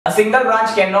A single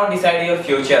branch cannot decide your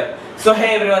future. So hey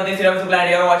everyone, this is Abhay Shukla and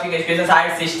you are watching HBtu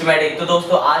Science Systematic। तो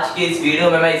दोस्तों आज के इस video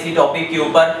में मैं इसी टॉपिक के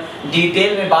ऊपर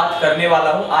डिटेल में बात करने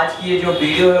वाला हूँ। आज की ये जो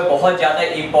वीडियो है बहुत ज़्यादा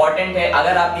इम्पोर्टेंट है।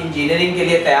 अगर आप इंजीनियरिंग के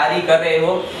लिए तैयारी कर रहे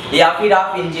हो या फिर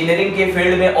आप इंजीनियरिंग के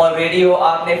फील्ड में ऑलरेडी हो,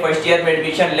 आपने फर्स्ट ईयर में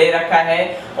एडमिशन ले रखा है,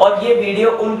 और ये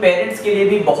वीडियो उन पेरेंट्स के लिए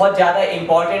भी बहुत ज़्यादा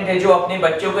इम्पोर्टेंट है जो अपने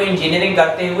बच्चों को इंजीनियरिंग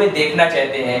करते हुए देखना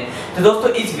चाहते हैं। तो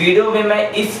दोस्तों इस वीडियो में मैं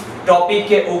इस टॉपिक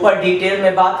के ऊपर डिटेल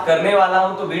में बात करने वाला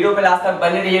हूं, तो वीडियो पे लास्ट तक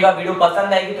बने रहिएगा। वीडियो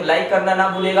पसंद आएगी तो लाइक करना ना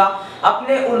भूलेगा,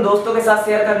 अपने उन दोस्तों के साथ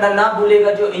शेयर करना ना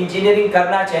भूलेगा जो इंजीनियरिंग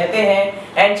करना चाहते हैं,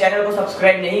 एंड चैनल को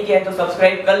सब्सक्राइब नहीं किया है तो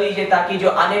सब्सक्राइब कर लीजिए ताकि जो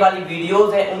आने वाली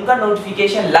वीडियोस है उनका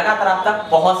नोटिफिकेशन लगातार आप तक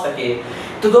पहुंच सके।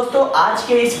 तो दोस्तों आज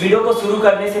के इस वीडियो को शुरू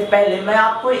करने से पहले मैं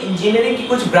आपको इंजीनियरिंग की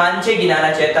कुछ ब्रांचें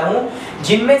गिनाना चाहता हूं,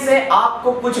 जिनमें से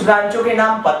आपको कुछ ब्रांचों के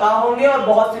नाम पता होंगे और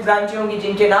बहुत सी ब्रांचें होंगी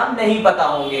जिनके नाम नहीं पता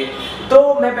होंगे। तो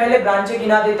मैं पहले ब्रांचें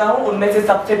गिना देता हूं। उनमें से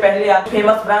सबसे पहले आज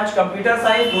फेमस ब्रांच कंप्यूटर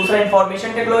साइंस, दूसरा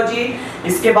इंफॉर्मेशन टेक्नोलॉजी,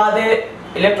 इसके बाद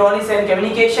electronics and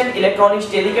communication,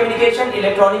 electronics telecommunication,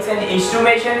 electronics and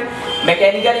instrumentation,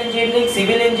 mechanical engineering,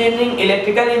 civil engineering,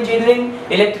 electrical engineering,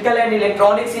 electrical and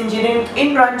electronics engineering.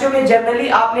 इन ब्रांचों में जनरली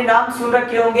आपने नाम सुन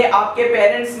रखे होंगे, आपके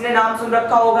पेरेंट्स ने नाम सुन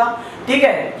रखा होगा, ठीक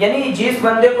है। यानी जिस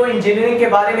बंदे को इंजीनियरिंग के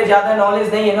बारे में ज्यादा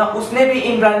नॉलेज नहीं है ना, उसने भी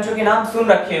इन ब्रांचों के नाम सुन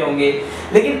रखे होंगे।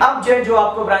 लेकिन अब जो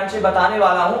आपको ब्रांचें बताने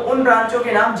वाला हूं, उन ब्रांचों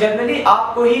के नाम जनरली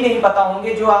आपको ही नहीं पता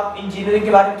होंगे। जो आप इंजीनियरिंग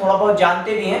के बारे में थोड़ा बहुत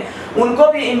जानते भी हैं,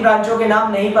 उनको भी इन ब्रांचों के नाम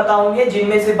नहीं पता होंगे,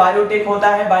 जिनमें से बायोटेक होता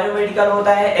है, बायोमेडिकल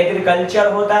होता है,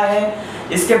 एग्रीकल्चर होता है,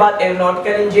 इसके बाद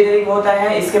एरोनॉटिकल इंजीनियरिंग होता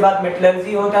है, इसके बाद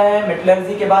मेटलर्जी होता है,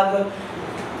 मेटलर्जी के बाद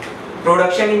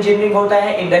प्रोडक्शन इंजीनियरिंग होता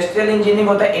है, इंडस्ट्रियल इंजीनियरिंग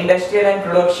होता है, इंडस्ट्रियल एंड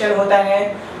प्रोडक्शन होता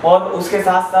है, और उसके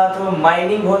साथ साथ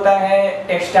माइनिंग होता है,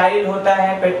 टेक्सटाइल होता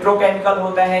है, पेट्रोकेमिकल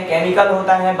होता है, केमिकल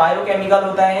होता है, बायोकेमिकल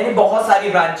होता है। यानी बहुत सारी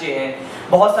ब्रांचें हैं,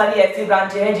 बहुत सारी ऐसी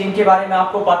ब्रांचें हैं जिनके बारे में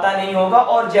आपको पता नहीं होगा।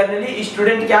 और जनरली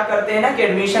स्टूडेंट क्या करते हैं ना कि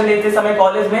एडमिशन लेते समय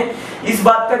कॉलेज में इस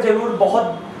बात का जरूर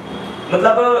बहुत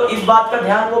इस बात का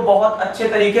ध्यान वो बहुत अच्छे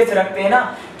तरीके से रखते हैं ना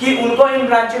कि उनको इन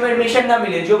ब्रांचों में एडमिशन ना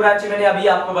मिले। जो ब्रांच मैंने अभी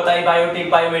आपको बताई, बायोटेक,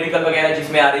 बायोमेडिकल वगैरह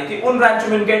जिसमें आ रही थी, उन ब्रांचों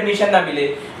में उनके एडमिशन ना मिले,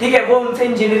 ठीक है। वो उनसे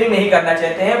इंजीनियरिंग नहीं करना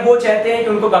चाहते हैं, वो चाहते हैं कि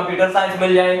उनको कंप्यूटर साइंस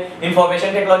मिल जाए,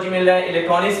 इंफॉर्मेशन टेक्नोलॉजी मिल जाए,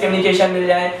 इलेक्ट्रॉनिक्स कम्युनिकेशन मिल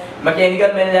जाए,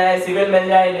 मैकेनिकल मिल जाए, सिविल मिल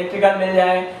जाए, इलेक्ट्रिकल मिल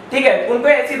जाए, ठीक है। उनको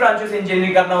ऐसी ब्रांचों से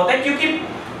इंजीनियरिंग करना होता है, क्योंकि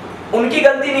उनकी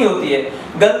गलती नहीं होती है,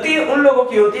 गलती उन लोगों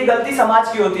की होती है, गलती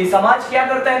समाज की होती है। समाज क्या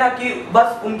करता है ना कि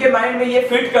बस उनके माइंड में ये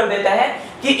फिट कर देता है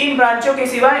कि इन ब्रांचों के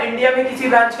सिवा इंडिया में किसी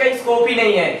ब्रांच का स्कोप ही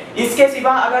नहीं है। इसके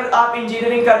सिवा अगर आप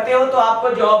इंजीनियरिंग करते हो तो आपको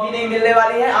जॉब ही नहीं मिलने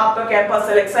वाली है, आपका कैंपस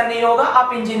सिलेक्शन नहीं होगा,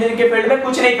 आप इंजीनियरिंग के फील्ड में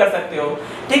कुछ नहीं कर सकते हो,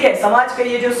 ठीक है। समाज का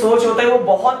ये जो सोच होता है वो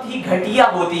बहुत ही घटिया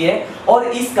होती है, और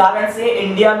इस कारण से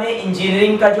इंडिया में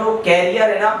इंजीनियरिंग का जो कैरियर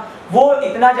है ना वो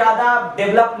इतना ज्यादा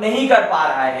डेवलप नहीं कर पा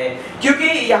रहा है, क्योंकि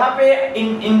यहाँ पे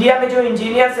इंडिया में जो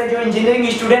इंजीनियर्स है, जो इंजीनियरिंग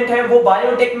स्टूडेंट है, वो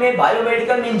बायोटेक में,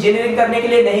 बायोमेडिकल में इंजीनियरिंग करने के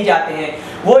लिए नहीं जाते हैं,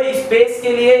 वो स्पेस के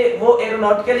लिए, वो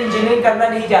एरोनॉटिकल इंजीनियरिंग करना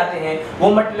नहीं चाहते हैं, वो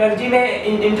मेटलर्जी में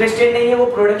इंटरेस्टेड नहीं है, वो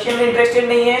प्रोडक्शन में इंटरेस्टेड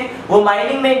नहीं है, वो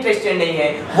माइनिंग में इंटरेस्टेड नहीं है,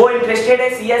 वो इंटरेस्टेड है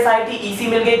CSIT EC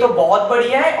मिल गई तो बहुत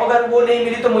बढ़िया है, अगर वो नहीं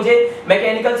मिली तो मुझे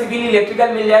मैकेनिकल, सिविल,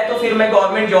 इलेक्ट्रिकल मिल जाए तो फिर मैं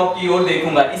गवर्नमेंट जॉब की ओर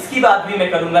देखूंगा। इसकी बात भी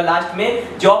मैं करूंगा, लास्ट में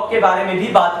जॉब के बारे में भी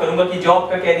बात करूंगा कि जॉब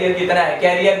का कैरियर कितना है,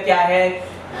 कैरियर क्या है।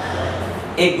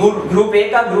 एक ग्रुप ए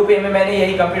का, ग्रुप ए में मैंने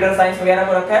यही कंप्यूटर साइंस वगैरह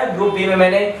को रखा है, ग्रुप बी में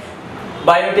मैंने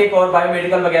बायोटेक और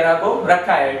बायोमेडिकल वगैरह को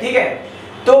रखा है, ठीक है।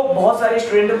 तो बहुत सारे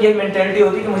स्टूडेंटों की ये मेंटालिटी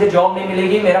होती है कि मुझे जॉब नहीं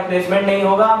मिलेगी, मेरा प्लेसमेंट नहीं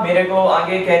होगा, मेरे को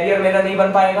आगे कैरियर मेरा नहीं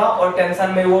बन पाएगा, और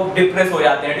टेंशन में वो डिप्रेस हो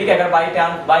जाते हैं, ठीक है। अगर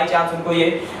बाई चांस उनको ये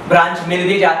ब्रांच मिल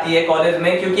भी जाती है कॉलेज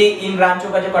में, क्योंकि इन ब्रांचों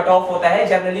का जो कट ऑफ होता है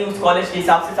जनरली उस कॉलेज के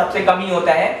हिसाब से सबसे कम ही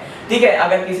होता है, ठीक है।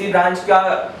 अगर किसी ब्रांच का,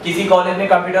 किसी कॉलेज में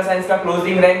कंप्यूटर साइंस का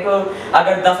क्लोजिंग रैंक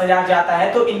अगर 10,000 जाता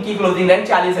है तो इनकी क्लोजिंग रैंक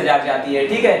 40,000 जाती है,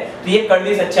 ठीक है। तो ये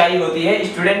कड़वी सच्चाई होती है,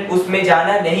 स्टूडेंट उसमें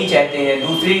जाना नहीं चाहते हैं।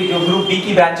 दूसरी जो ग्रुप बी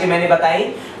की ब्रांचें मैंने बताई,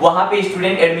 वहां पे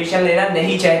स्टूडेंट एडमिशन लेना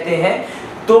नहीं चाहते हैं,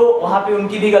 तो वहां पे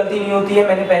उनकी भी गलती नहीं होती है,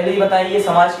 मैंने पहले ही बताई, ये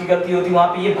समाज की गलती होती है। वहां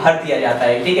पे ये भर दिया जाता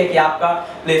है, ठीक है, कि आपका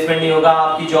प्लेसमेंट नहीं होगा,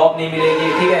 आपकी जॉब नहीं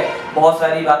मिलेगी, ठीक है। बहुत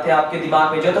सारी बातें आपके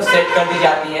दिमाग में जो तो सेट कर दी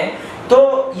जाती हैं। तो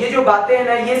ये जो बातें हैं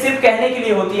ना, ये सिर्फ कहने के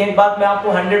लिए होती हैं। एक बात मैं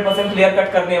आपको 100% क्लियर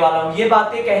कट करने वाला हूँ, ये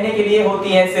बातें कहने के लिए होती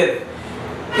हैं सिर्फ,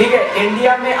 ठीक है।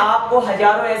 इंडिया में आपको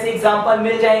हजारों ऐसे एग्जाम्पल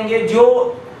मिल जाएंगे जो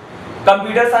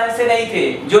कंप्यूटर साइंस से नहीं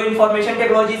थे, जो इंफॉर्मेशन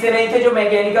टेक्नोलॉजी से नहीं थे, जो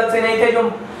मैकेनिकल से नहीं थे, जो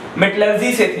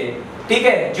मेटलर्जी से थे, ठीक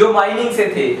है, जो माइनिंग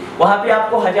से थे। वहां पे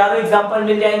आपको हजारों एग्जाम्पल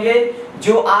मिल जाएंगे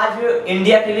जो आज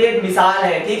इंडिया के लिए एक मिसाल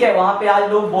है, ठीक है। वहां पे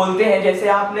आज लोग बोलते हैं, जैसे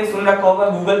आपने सुन रखा होगा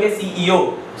गूगल के CEO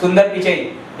सुंदर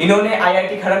पिचई, इन्होंने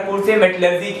आईआईटी खड़गपुर से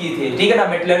मेटलर्जी की थी, ठीक है ना,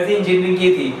 मेटलर्जी इंजीनियरिंग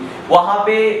की थी। वहां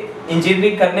पे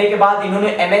इंजीनियरिंग करने के बाद इन्होंने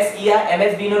एमएस किया,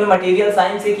 एमएस भी इन्होंने मटेरियल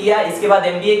साइंस से किया, इसके बाद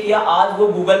एमबीए किया। आज वो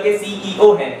गूगल के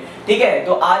सीईओ हैं, ठीक है।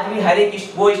 तो आज भी हर एक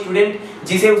वो स्टूडेंट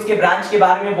जिसे उसके ब्रांच के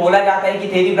बारे में बोला जाता है कि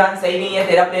तेरी ब्रांच सही नहीं है,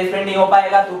 तेरा प्लेसमेंट नहीं हो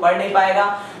पाएगा, तू पढ़ नहीं पाएगा,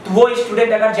 तो वो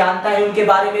स्टूडेंट अगर जानता है उनके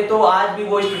बारे में, तो आज भी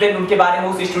वो स्टूडेंट उनके बारे में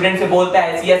उस स्टूडेंट से बोलता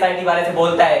है, सीएसआईटी वाले से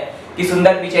बोलता है कि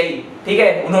सुंदर पिचई, ठीक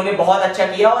है, उन्होंने बहुत अच्छा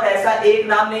किया। और ऐसा एक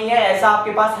नाम नहीं है, ऐसा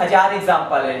आपके पास 1000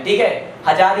 एग्जांपल है, ठीक है,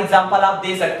 1000 एग्जांपल आप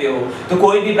दे सकते हो। तो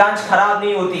कोई भी ब्रांच खराब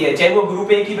नहीं होती है, चाहे वो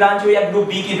ग्रुप ए की ब्रांच हो या ग्रुप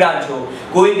बी की ब्रांच हो,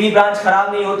 कोई भी ब्रांच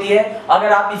खराब नहीं होती है।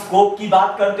 अगर आप स्कोप की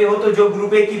बात करते हो तो जो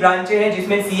ग्रुप ए की ब्रांचें हैं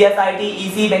जिसमें CSIT,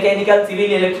 EC, mechanical,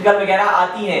 civil, electrical वगैरह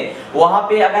आती हैं, वहां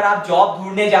पे अगर आप जॉब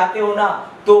ढूंढने जाते हो ना,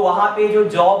 तो वहां पे जो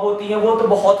जॉब होती है वो तो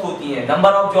बहुत होती है,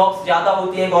 नंबर ऑफ जॉब्स ज्यादा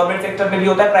होती है। गवर्नमेंट सेक्टर में भी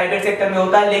होता है, प्राइवेट सेक्टर में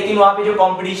होता है, लेकिन वहां पे जो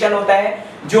कंपटीशन होता है,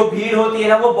 जो भीड़ होती है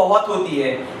ना, वो बहुत होती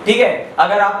है, ठीक है।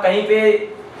 अगर आप कहीं पे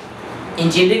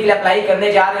इंजीनियरिंग के लिए अप्लाई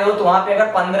करने जा रहे हो तो वहां पे अगर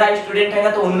 15 स्टूडेंट है ना,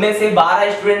 तो उनमें से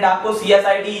 12 स्टूडेंट आपको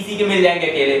सीएसआईटी, ईसी के मिल जाएंगे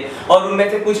अकेले, और उनमें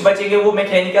से कुछ बचेंगे वो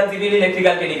मैकेनिकल, सिविल,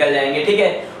 इलेक्ट्रिकल के निकल जाएंगे, ठीक है।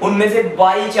 उनमें से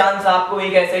बाई चांस आपको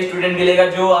एक ऐसा स्टूडेंट मिलेगा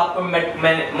जो आपको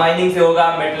माइनिंग से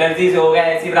होगा, मेटलर्जी से होगा,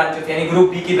 ऐसी ब्रांचों से, यानी ग्रुप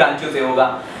बी की ब्रांचों से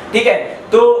होगा, ठीक है।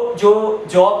 तो जो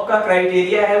जॉब का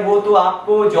क्राइटेरिया है वो तो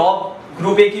आपको जॉब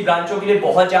ग्रुप ए की ब्रांचों के लिए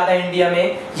बहुत ज्यादा इंडिया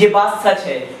में, ये बात सच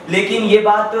है। लेकिन ये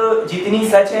बात जितनी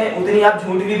सच है उतनी आप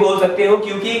झूठ भी बोल सकते हो,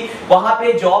 क्योंकि वहां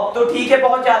पे जॉब तो ठीक है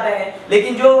बहुत ज्यादा है,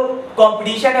 लेकिन जो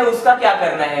कंपटीशन है उसका क्या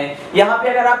करना है। यहाँ पे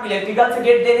अगर आप इलेक्ट्रिकल से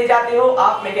गेट देने जाते हो,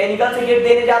 आप मैकेनिकल से गेट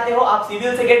देने जाते हो, आप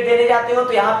सिविल से गेट देने जाते हो,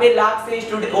 तो यहाँ पे लाख से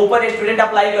ऊपर स्टूडेंट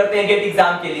अप्लाई करते हैं गेट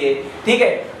एग्जाम के लिए, ठीक है।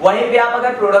 वहीं पे आप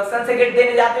अगर प्रोडक्शन से गेट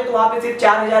देने जाते हो तो वहां पे सिर्फ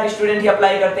 4000 स्टूडेंट ही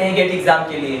अप्लाई करते हैं गेट एग्जाम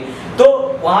के लिए। तो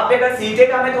वहां पे अगर सीटें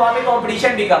कम है तो वहां पे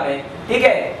कंपटीशन भी कम है, ठीक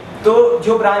है। तो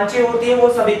जो ब्रांचें होती हैं वो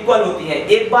सब इक्वल होती हैं।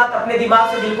 एक बात अपने दिमाग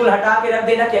से बिल्कुल हटा के रख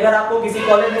देना कि अगर आपको किसी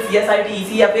कॉलेज में सीएसआईटी,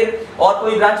 ईसी या फिर और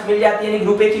कोई ब्रांच मिल जाती है, यानी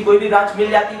ग्रुप ए की कोई भी ब्रांच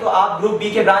मिल जाती, तो आप ग्रुप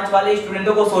बी के ब्रांच वाले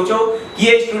स्टूडेंटों को सोचो कि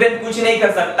ये स्टूडेंट कुछ नहीं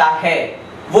कर सकता है,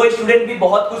 वो स्टूडेंट भी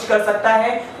बहुत कुछ कर सकता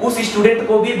है। उस स्टूडेंट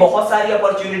को भी बहुत सारी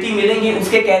अपॉर्चुनिटी मिलेंगी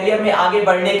उसके कैरियर में आगे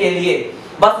बढ़ने के लिए,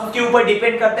 बस उसके ऊपर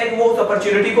डिपेंड करता है कि वो उस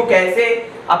अपॉर्चुनिटी को कैसे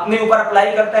अपने ऊपर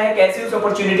अप्लाई करता है, कैसे उस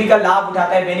अपॉर्चुनिटी का लाभ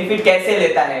उठाता है, बेनिफिट कैसे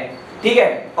लेता है, ठीक है।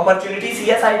 अपॉर्चुनिटी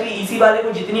सीएसआईटी, ईसी वाले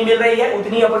को जितनी मिल रही है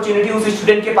उतनी अपॉर्चुनिटी उस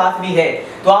स्टूडेंट के पास भी है।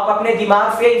 तो आप अपने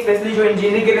दिमाग से, स्पेशली जो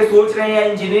इंजीनियरिंग के लिए सोच रहे हैं या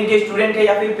इंजीनियरिंग के स्टूडेंट है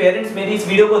या फिर पेरेंट्स मेरी इस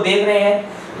वीडियो को देख रहे हैं,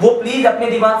 वो प्लीज अपने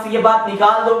दिमाग से ये बात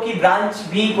निकाल दो कि ब्रांच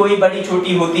भी कोई बड़ी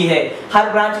छोटी होती है। हर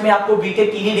ब्रांच में आपको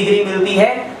बीटेक की ही डिग्री मिलती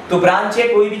है, तो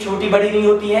ब्रांचें कोई भी छोटी बड़ी नहीं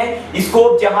होती है।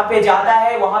 स्कोप जहाँ पे ज्यादा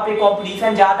है वहां पे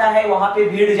कंपटीशन ज्यादा है, वहां पे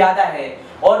भीड़ ज्यादा है,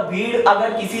 और भीड़ अगर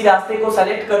किसी रास्ते को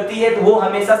सेलेक्ट करती है तो वो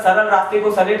हमेशा सरल रास्ते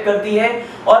को सेलेक्ट करती है।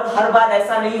 और हर बार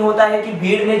ऐसा नहीं होता है कि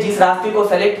भीड़ ने जिस रास्ते को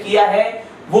सेलेक्ट किया है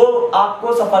वो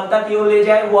आपको सफलता की ओर ले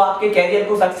जाए, वो आपके कैरियर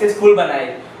को सक्सेसफुल बनाए,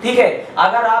 ठीक है।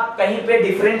 अगर आप कहीं पे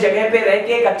डिफरेंट जगह पे रह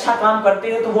के एक अच्छा काम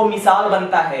करते हो तो वो मिसाल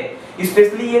बनता है।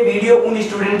 स्पेशली ये वीडियो उन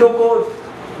स्टूडेंटों को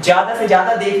ज्यादा से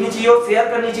ज्यादा देखनी चाहिए और शेयर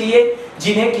करनी चाहिए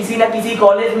जिन्हें किसी ना किसी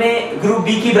कॉलेज में ग्रुप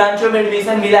बी की ब्रांचों में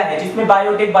एडमिशन मिला है, जिसमें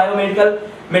biotech, biomedical,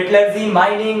 metallurgy,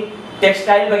 mining,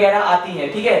 textile वगैरह आती है,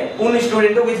 ठीक है। उन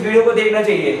स्टूडेंटों को इस वीडियो को देखना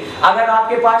चाहिए। अगर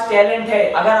आपके पास टैलेंट है,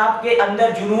 अगर आपके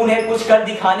अंदर जुनून है कुछ कर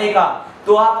दिखाने का,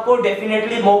 तो आपको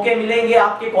डेफिनेटली मौके मिलेंगे,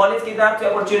 आपके कॉलेज की तरफ से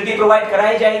अपॉर्चुनिटी प्रोवाइड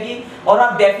कराई जाएगी और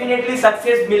आप डेफिनेटली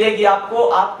सक्सेस मिलेगी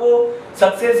आपको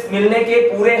सक्सेस मिलने के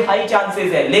पूरे हाई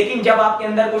चांसेस है। लेकिन जब आपके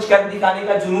अंदर कुछ कर दिखाने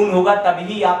का जुनून होगा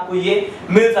तभी आपको ये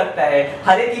मिल सकता है।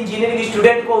 हर एक इंजीनियरिंग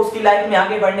स्टूडेंट को उसकी लाइफ में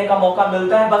आगे बढ़ने का मौका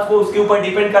मिलता है, बस वो उसके ऊपर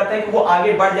डिपेंड करता है कि वो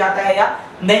आगे बढ़ जाता है या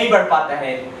नहीं बढ़ पाता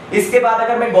है। इसके बाद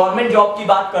अगर मैं गवर्नमेंट जॉब की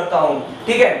बात करता हूँ,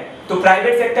 ठीक है, तो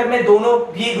प्राइवेट सेक्टर में दोनों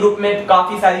भी ग्रुप में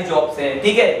काफी सारी जॉब्स हैं,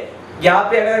 ठीक है। यहाँ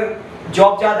पे अगर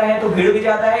जॉब ज्यादा है तो भीड़ भी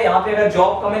ज्यादा है, यहाँ पे अगर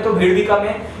जॉब कम है तो भीड़ भी कम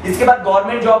है। इसके बाद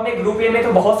गवर्नमेंट जॉब में ग्रुप ए में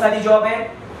तो बहुत सारी जॉब है,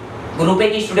 ग्रुप ए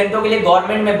की स्टूडेंटों के लिए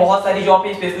गवर्नमेंट में बहुत सारी जॉब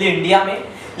है, स्पेशली इंडिया में।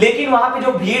 लेकिन वहां पे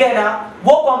जो भीड़ है ना,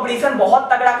 वो कंपटीशन बहुत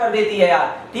तगड़ा कर देती है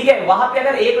यार, ठीक है। वहां पे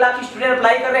अगर 1 लाख स्टूडेंट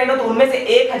अप्लाई कर रहे हैं ना, तो उनमें से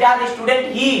 1000 स्टूडेंट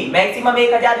ही, मैक्सिमम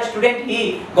 1000 स्टूडेंट ही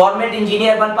गवर्नमेंट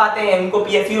इंजीनियर बन पाते हैं, उनको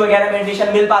पीएसयू वगैरह में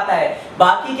एडमिशन मिल पाता है।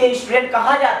 बाकी के स्टूडेंट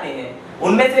कहाँ जाते हैं?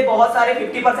 उनमें से बहुत सारे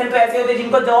 50% तो ऐसे होते हैं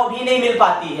जिनको जॉब ही नहीं मिल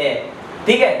पाती है,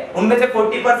 ठीक है। उनमें से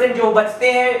 40% जो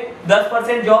बचते हैं,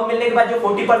 10% जॉब मिलने के बाद जो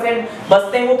 40%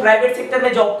 बचते हैं वो प्राइवेट सेक्टर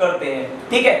में जॉब करते हैं,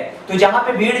 ठीक है। तो जहां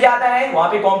पे भीड़ ज्यादा है वहां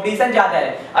पे कंपटीशन ज्यादा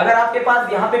है। अगर आपके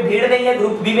पास यहाँ पे भीड़ नहीं है,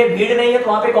 ग्रुप बी में भीड़ नहीं है, तो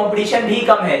वहां पे कंपटीशन भी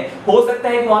कम है। हो सकता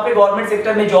है कि वहां पे गवर्नमेंट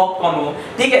सेक्टर में जॉब कम हो,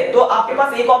 ठीक है। तो आपके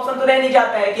पास एक ऑप्शन तो रह नहीं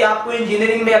जाता है कि आपको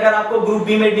इंजीनियरिंग में अगर आपको ग्रुप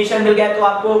बी में एडमिशन मिल गया तो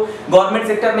आपको गवर्नमेंट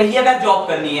सेक्टर में ही अगर जॉब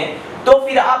करनी है, तो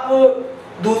फिर आप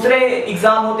दूसरे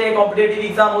एग्जाम होते हैं, कॉम्पिटिटिव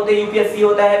एग्जाम होते हैं, यूपीएससी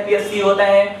होता है, पीएससी होता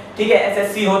है, ठीक है,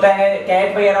 एसएससी होता है,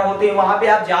 कैट वगैरह होते हैं, वहां पे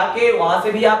आप जाके वहां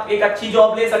से भी आप एक अच्छी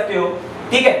जॉब ले सकते हो,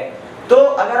 ठीक है। तो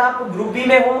अगर आप ग्रुप बी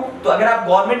में हो, तो अगर आप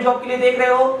गवर्नमेंट जॉब के लिए देख रहे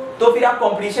हो तो फिर आप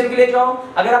कंपटीशन के लिए जाओ,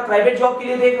 अगर आप प्राइवेट जॉब के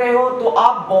लिए देख रहे हो तो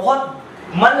आप बहुत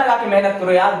मन लगा के मेहनत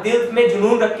करो यार, दिल में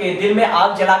जुनून रख के, दिल में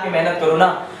आग जला के मेहनत करो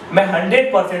ना। मैं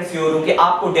 100% श्योर हूं कि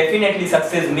आपको डेफिनेटली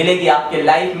सक्सेस मिलेगी आपके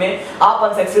लाइफ में, आप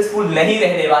अनसक्सेसफुल नहीं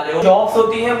रहने वाले हो। जॉब्स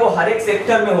होती हैं वो हर एक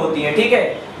सेक्टर में होती हैं, ठीक है,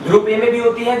 ग्रुप ए में भी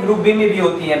होती है, ग्रुप बी में भी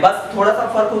होती है, बस थोड़ा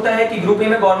सा फर्क होता है कि ग्रुप ए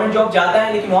में गवर्नमेंट जॉब ज्यादा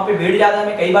है लेकिन वहाँ पे भीड़ ज्यादा है,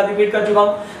 मैं कई बार रिपीट कर चुका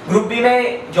हूँ। ग्रुप बी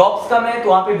में जॉब्स कम है तो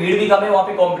वहाँ पे भीड़ भी कम है, वहाँ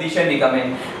पे कॉम्पिटिशन भी कम है,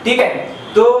 ठीक है।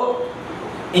 तो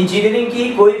इंजीनियरिंग की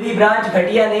कोई भी ब्रांच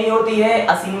घटिया नहीं होती है।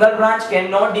 A single branch can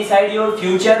not decide your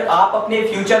future. आप अपने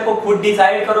फ्यूचर को खुद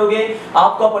डिसाइड करोगे,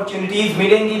 आपको अपॉर्चुनिटीज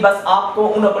मिलेंगी, बस आपको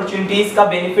उन अपॉर्चुनिटीज का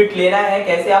बेनिफिट लेना है।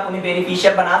 कैसे आप उन्हें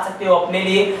बेनिफिशियल बना सकते हो अपने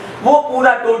लिए, वो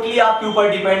पूरा टोटली आपके ऊपर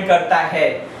डिपेंड करता है।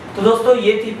 तो दोस्तों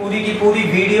ये थी पूरी की पूरी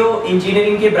वीडियो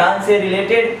इंजीनियरिंग के ब्रांच से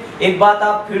रिलेटेड। एक बात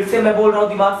आप फिर से मैं बोल रहा हूँ,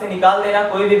 दिमाग से निकाल देना,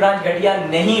 कोई भी ब्रांच घटिया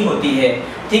नहीं होती है,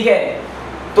 ठीक है।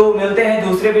 तो मिलते हैं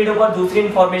दूसरे वीडियो पर दूसरी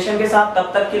इंफॉर्मेशन के साथ, तब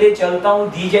तक के लिए चलता हूँ,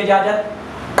 दीजिए इजाजत।